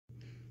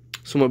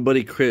So my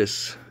buddy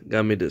Chris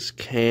got me this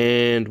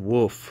canned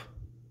wolf.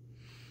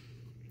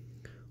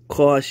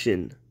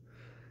 Caution.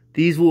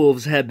 These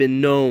wolves have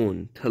been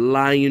known to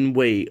lie in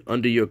wait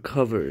under your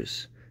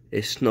covers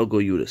and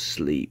snuggle you to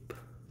sleep.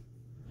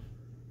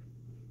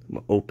 I'm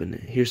gonna open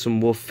it. Here's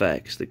some wolf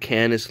facts. The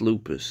Canis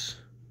lupus.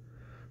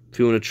 If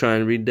you want to try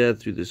and read that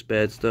through this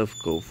bad stuff,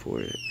 go for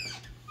it.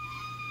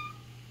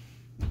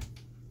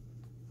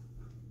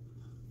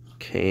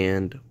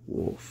 Canned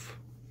wolf.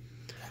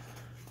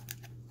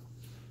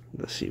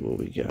 Let's see what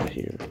we got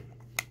here.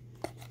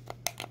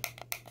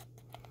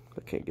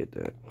 I can't get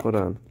that. Hold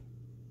on.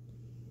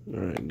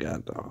 Alright,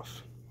 got it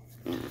off.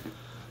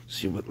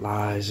 See what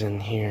lies in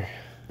here.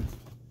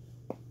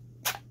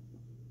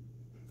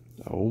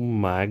 Oh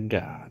my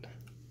god.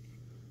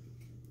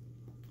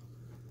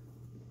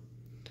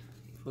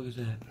 What is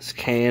that? It's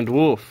canned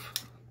wolf.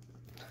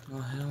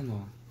 Oh, hell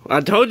no. I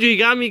told you he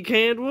got me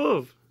canned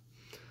wolf.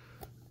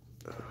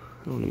 I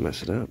don't want to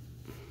mess it up.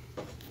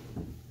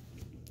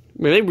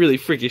 Man, they really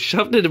freaking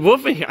shoved it in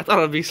wolf in here. I thought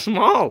it'd be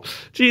small.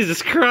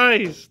 Jesus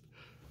Christ.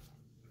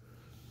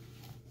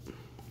 I'm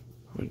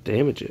gonna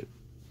damage it.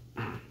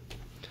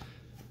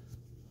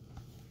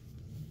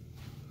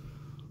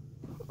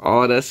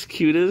 Oh, that's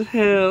cute as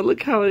hell.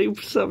 Look how they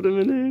shoved him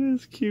in there.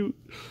 That's cute.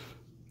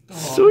 Oh,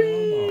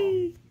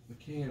 Sweet. The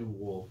canned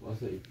wolf. I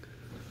see.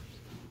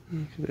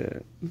 Look at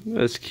that.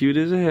 That's cute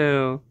as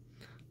hell.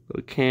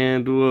 Little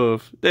canned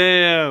wolf.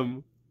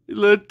 Damn. Your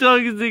little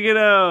tongue is sticking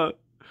out.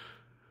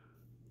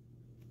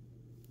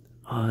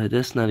 Oh,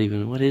 that's not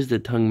even... What is the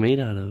tongue made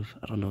out of?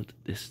 I don't know.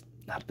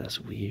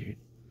 That's weird.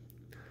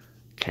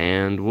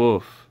 Canned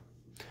wolf.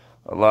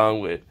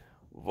 Along with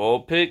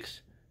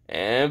Vulpix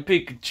and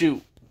Pikachu.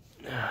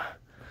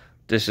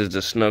 This is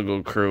the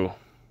Snuggle crew.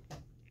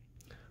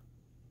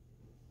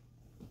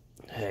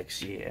 Heck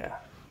yeah.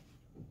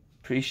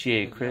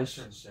 Appreciate it, Chris.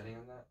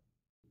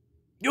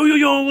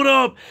 Yo, what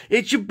up?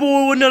 It's your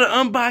boy with another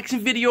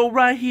unboxing video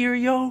right here,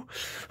 yo.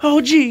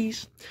 Oh,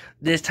 jeez.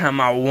 This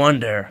time I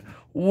wonder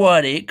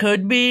what it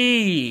could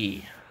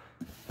be.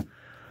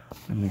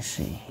 Let me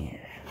see here.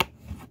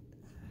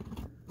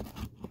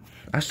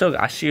 I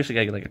seriously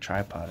gotta get like a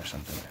tripod or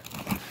something.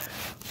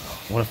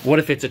 What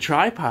if it's a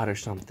tripod or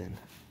something?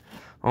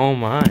 Oh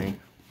my.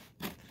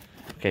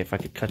 Okay, if I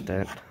could cut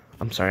that.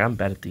 I'm sorry, I'm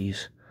bad at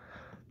these.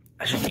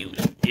 I should use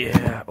it.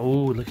 Yeah.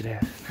 Oh, look at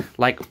that.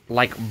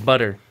 Like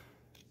butter.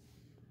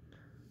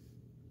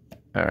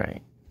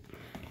 Alright.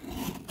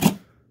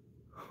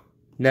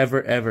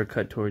 Never ever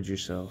cut towards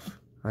yourself.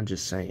 I'm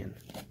just saying.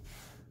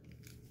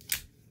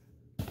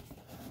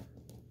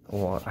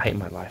 Oh, I hate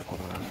my life.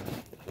 Hold on.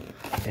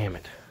 Damn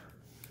it.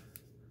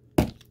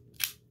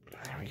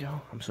 There we go.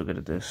 I'm so good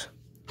at this.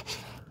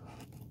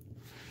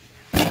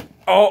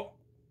 Oh!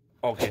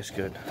 Okay, it's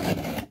good.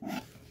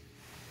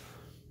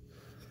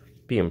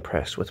 Be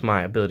impressed with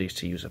my abilities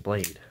to use a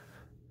blade.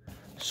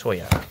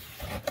 Soya.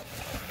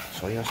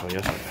 Soya.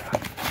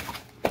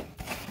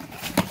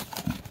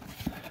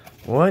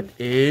 What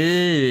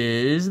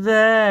is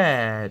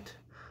that?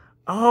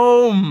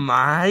 Oh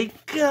my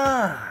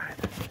god.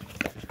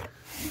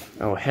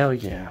 Oh, hell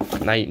yeah.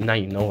 Now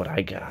you know what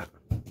I got.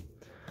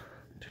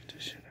 Take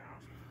this shit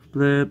out.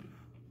 Blip.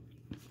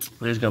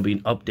 There's gonna be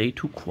an update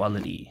to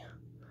quality.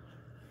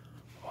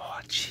 Oh,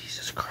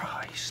 Jesus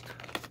Christ.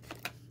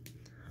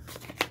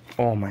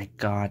 Oh my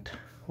god.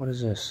 What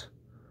is this?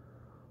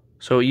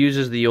 So it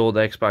uses the old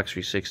Xbox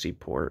 360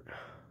 port.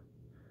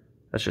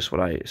 That's just what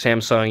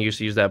Samsung used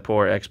to use that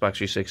port, Xbox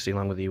 360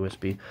 along with the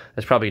USB.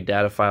 That's probably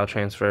data file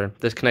transfer.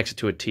 This connects it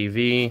to a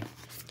TV.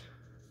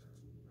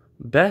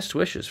 Best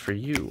wishes for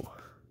you.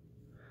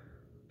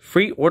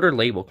 Free order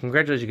label.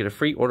 Congratulations, you get a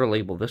free order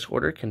label. This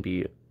order can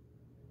be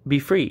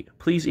free.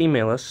 Please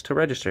email us to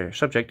register.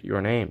 Subject,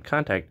 your name,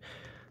 contact.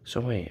 So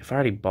wait, if I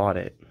already bought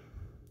it,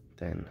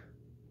 then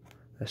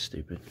that's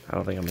stupid. I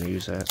don't think I'm gonna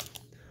use that.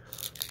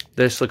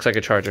 This looks like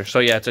a charger. So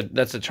yeah,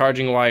 that's a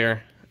charging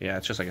wire. Yeah,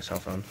 it's just like a cell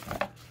phone.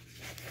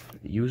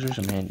 User's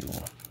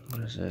manual.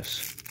 What is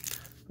this?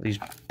 Are these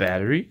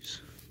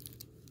batteries?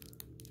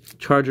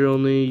 Charger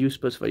only, use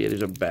specified. Yeah,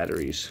 these are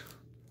batteries.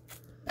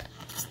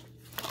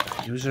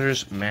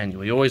 User's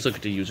manual. You always look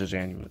at the user's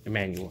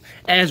manual,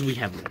 as we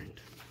have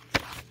learned.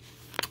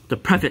 The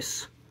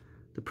preface.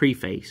 The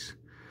preface.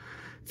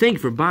 Thank you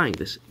for buying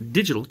this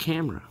digital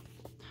camera.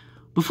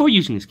 Before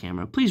using this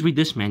camera, please read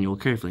this manual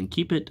carefully and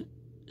keep it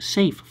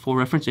safe for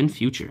reference in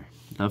future.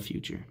 The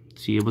future.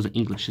 See, it wasn't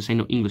English. This ain't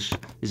no English.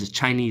 This is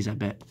Chinese, I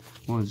bet.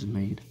 When is it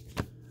made?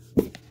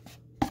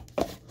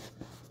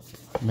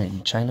 Made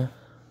in China.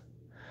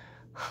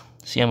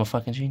 See, I'm a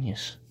fucking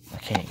genius. I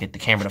can't get the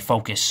camera to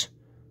focus.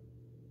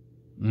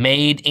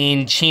 Made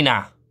in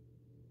China.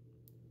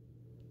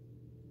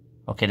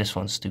 Okay, this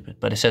one's stupid,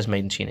 but it says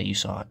made in China. You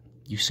saw it.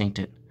 You synced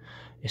it.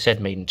 It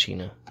said made in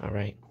China. All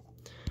right.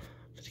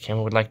 If the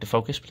camera would like to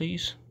focus,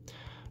 please.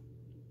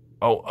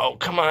 Oh,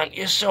 come on.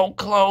 You're so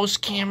close,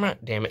 camera.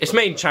 Damn it. It's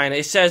made in China.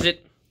 It says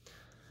it.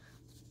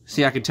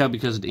 See, I can tell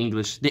because of the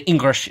English. The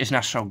English is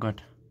not so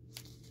good.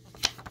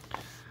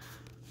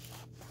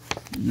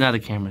 Now the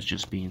camera's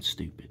just being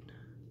stupid.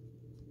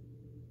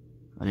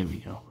 Oh, there we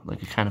go.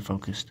 Like it kind of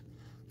focused.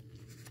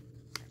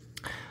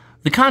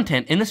 The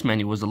content in this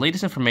manual was the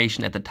latest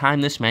information at the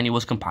time this manual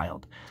was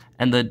compiled,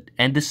 and the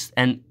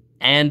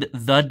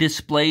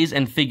displays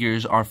and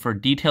figures are for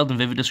detailed and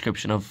vivid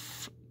description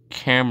of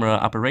camera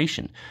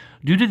operation.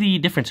 Due to the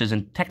differences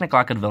in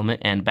technological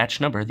development and batch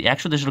number, the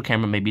actual digital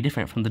camera may be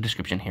different from the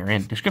description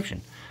herein.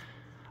 Description: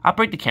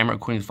 operate the camera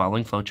according to the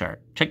following flowchart.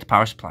 Check the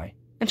power supply.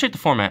 Insert the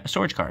format, a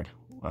storage card.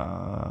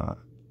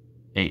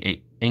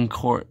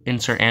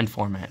 Insert and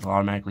format. It'll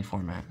automatically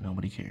format.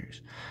 Nobody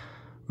cares.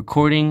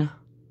 Recording.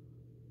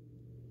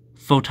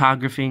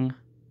 Photographing,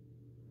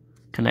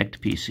 connect to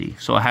PC.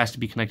 So it has to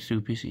be connected to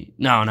a PC.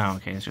 No,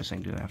 okay, that's just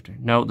saying do that after.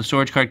 No, the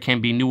storage card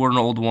can be new or an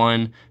old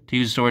one. To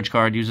use a storage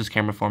card, use this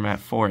camera format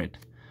for it.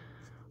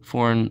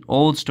 For an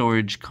old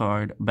storage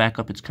card, back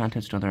up its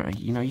contents to another.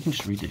 You know, you can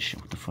just read this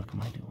shit. What the fuck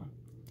am I doing?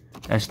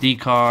 SD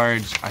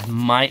cards. I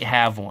might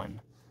have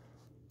one.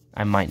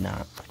 I might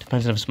not.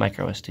 Depends if it's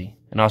micro SD.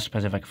 And also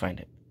depends if I can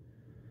find it.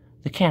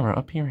 The camera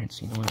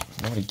appearance. You know what?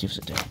 Nobody gives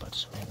a damn about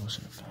this manuals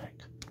in the back.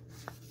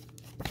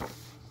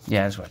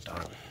 Yeah, that's what I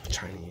thought.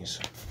 Chinese.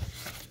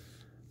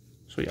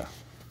 So yeah,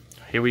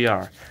 here we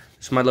are.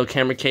 This is my little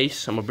camera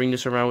case. I'm gonna bring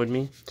this around with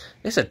me.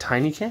 It's a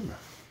tiny camera.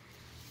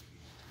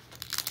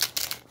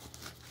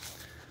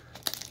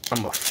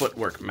 I'm a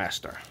footwork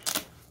master.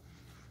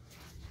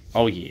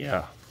 Oh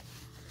yeah.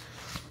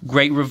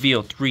 Great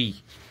reveal. 3,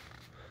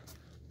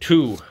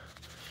 2,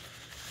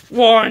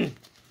 1.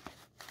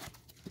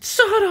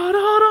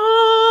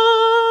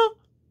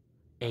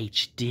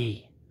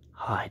 HD.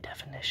 High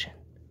definition.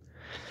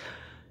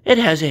 It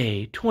has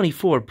a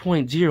 24.0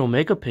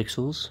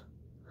 megapixels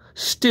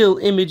still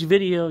image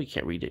video. You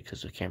can't read it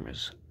because the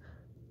camera's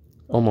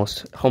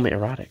almost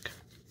homoerotic.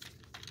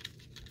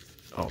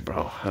 Oh,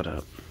 bro, hold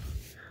up.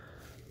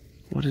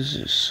 What is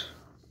this?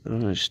 I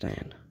don't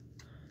understand.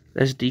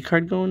 SD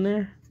card going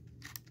there?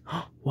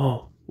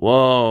 Whoa,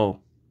 whoa,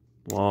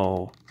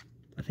 whoa.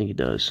 I think it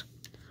does.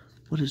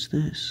 What is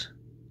this?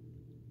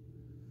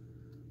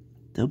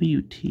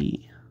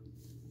 WT.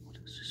 What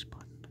is this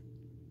button?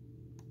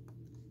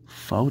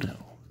 Photo.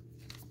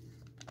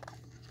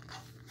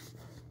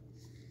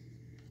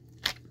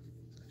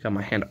 Got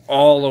my hand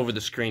all over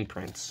the screen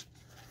prints.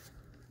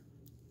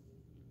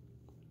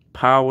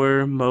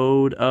 Power,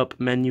 mode up,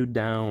 menu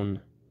down.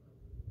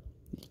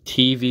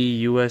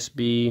 TV,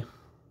 USB.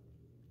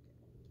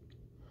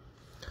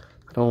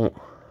 There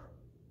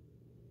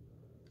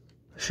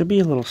should be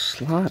a little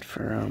slot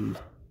for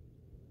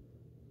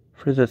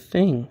the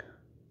thing.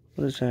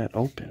 What is that?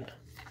 Open.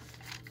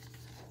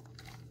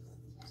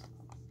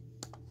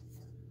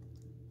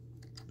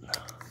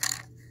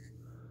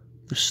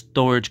 The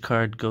storage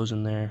card goes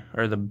in there,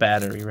 or the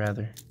battery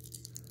rather.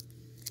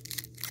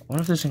 What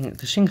if this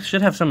thing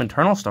should have some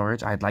internal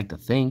storage? I'd like to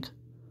think.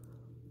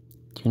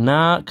 Do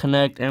not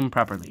connect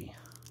improperly.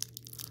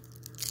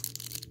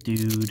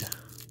 Dude,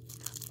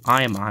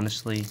 I am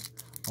honestly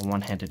a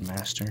one-handed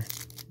master.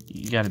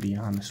 You gotta be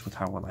honest with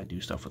how well I do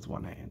stuff with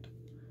one hand.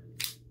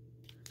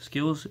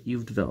 Skills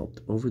you've developed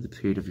over the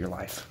period of your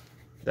life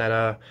that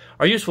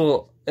are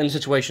useful in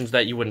situations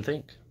that you wouldn't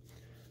think.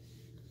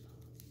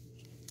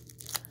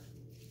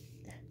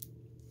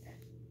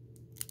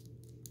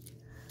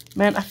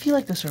 Man, I feel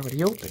like this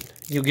already opened.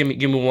 You give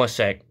me 1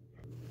 sec.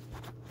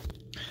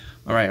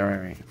 All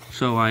right.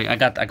 So I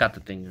got the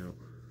thing out.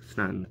 It's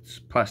not in its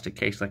plastic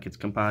case like it's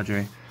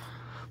compadre.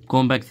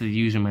 Going back to the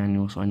user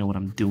manual so I know what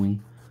I'm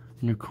doing.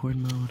 In record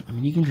mode, I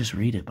mean you can just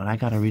read it, but I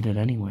gotta read it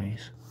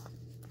anyways.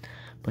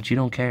 But you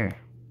don't care,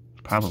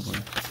 probably.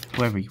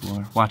 Whoever you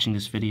are watching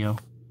this video.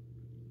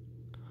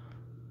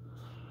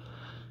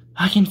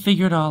 I can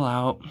figure it all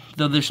out.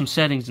 Though there's some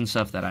settings and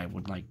stuff that I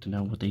would like to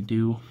know what they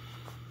do.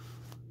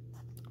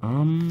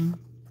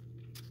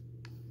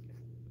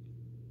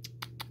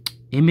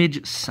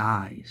 Image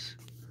size.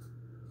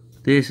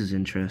 This is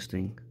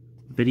interesting.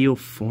 Video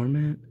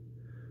format.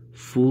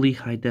 Fully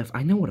high def.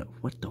 I know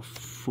what the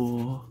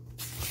fuck.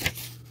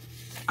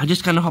 I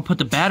just gotta know how to put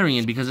the battery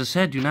in because it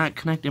said do not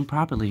connect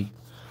improperly.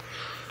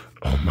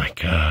 Oh my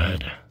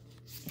god.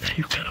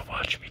 You gotta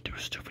watch me do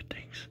stupid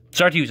things.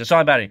 Start to use. It's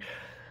all battery.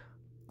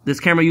 This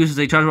camera uses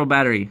a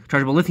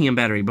chargeable lithium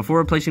battery. Before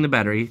replacing the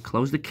battery,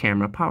 close the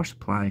camera power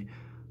supply.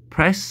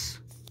 Press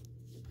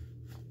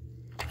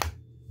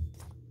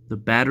the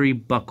battery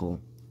buckle.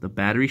 The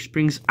battery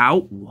springs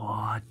out.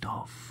 What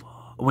the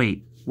fuck?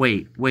 Wait.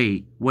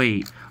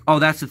 Oh,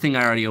 that's the thing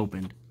I already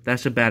opened.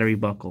 That's the battery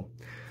buckle.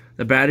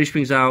 The battery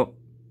springs out.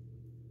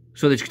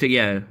 So that you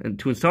can and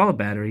to install a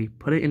battery,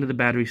 put it into the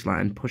battery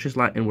slot and push the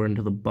slot inward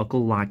until the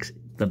buckle locks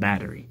the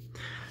battery.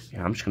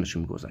 Yeah, I'm just gonna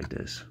assume it goes like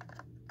this.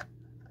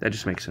 That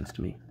just makes sense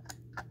to me.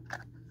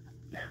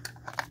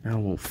 Now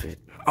it won't fit.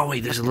 Oh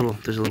wait, there's a little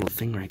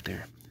thing right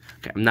there.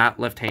 Okay, I'm not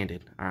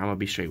left-handed. Alright, I'm gonna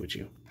be straight with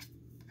you.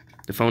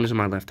 The phone is in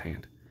my left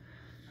hand.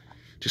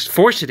 Just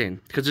force it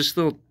in, because there's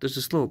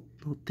this little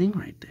thing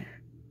right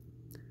there.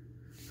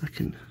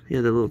 The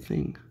little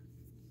thing.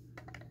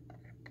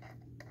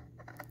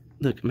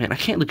 Look, man, I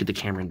can't look at the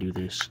camera and do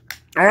this.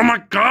 Oh my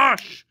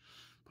gosh!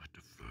 What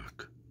the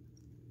fuck?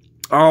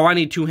 Oh, I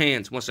need 2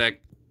 hands. 1 sec.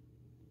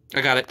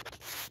 I got it.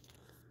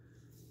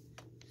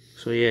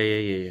 So,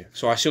 yeah.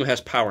 So, I assume it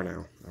has power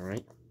now. All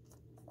right.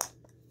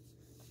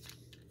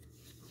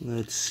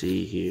 Let's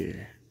see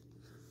here.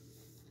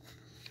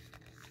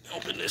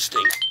 Open this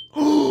thing.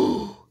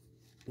 Oh,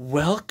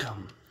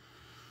 welcome.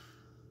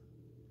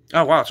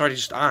 Oh, wow. It's already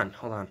just on.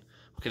 Hold on.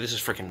 Okay, this is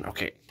freaking...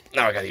 Okay.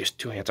 Now I gotta use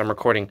 2 hands. I'm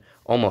recording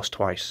almost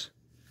twice.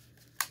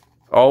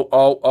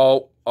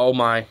 Oh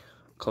my.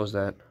 Close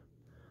that.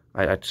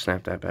 I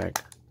snapped that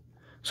back.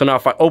 So now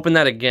if I open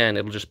that again,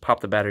 it'll just pop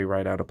the battery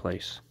right out of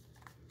place.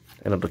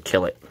 And it'll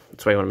kill it.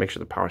 That's why you want to make sure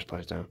the power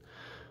supply's down.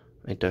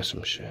 It does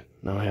some shit.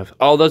 Now I have...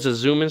 Oh, those are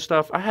zoom and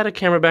stuff? I had a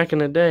camera back in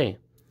the day.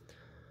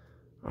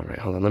 Alright,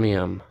 hold on. Let me,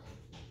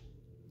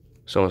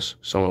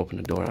 Someone open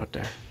the door out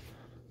there.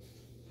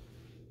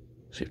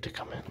 See if they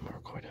come in. I'm gonna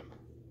record him.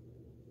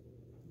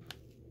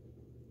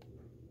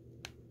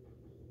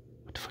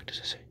 What the fuck does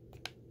it say?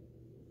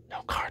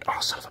 No card. Oh,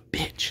 son of a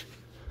bitch.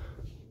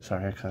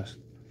 Sorry, I cussed.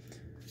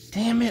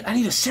 Damn it. I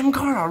need a SIM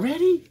card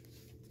already?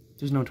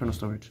 There's no internal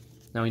storage.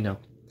 Now we know.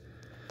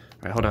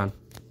 Alright, hold on.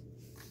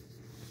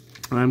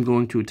 I'm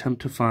going to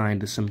attempt to find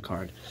the SIM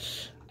card.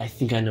 I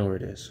think I know where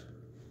it is.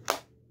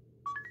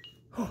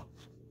 Oh,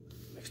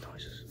 makes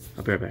noises.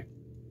 I'll be right back.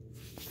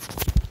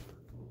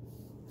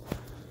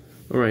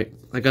 Alright,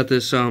 I got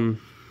this,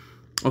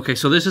 okay,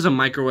 so this is a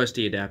micro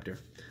SD adapter.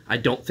 I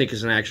don't think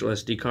it's an actual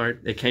SD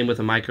card. It came with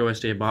a micro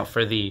SD I bought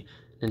for the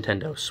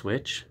Nintendo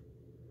Switch.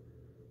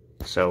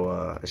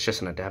 So, it's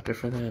just an adapter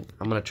for that.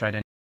 I'm gonna try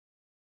to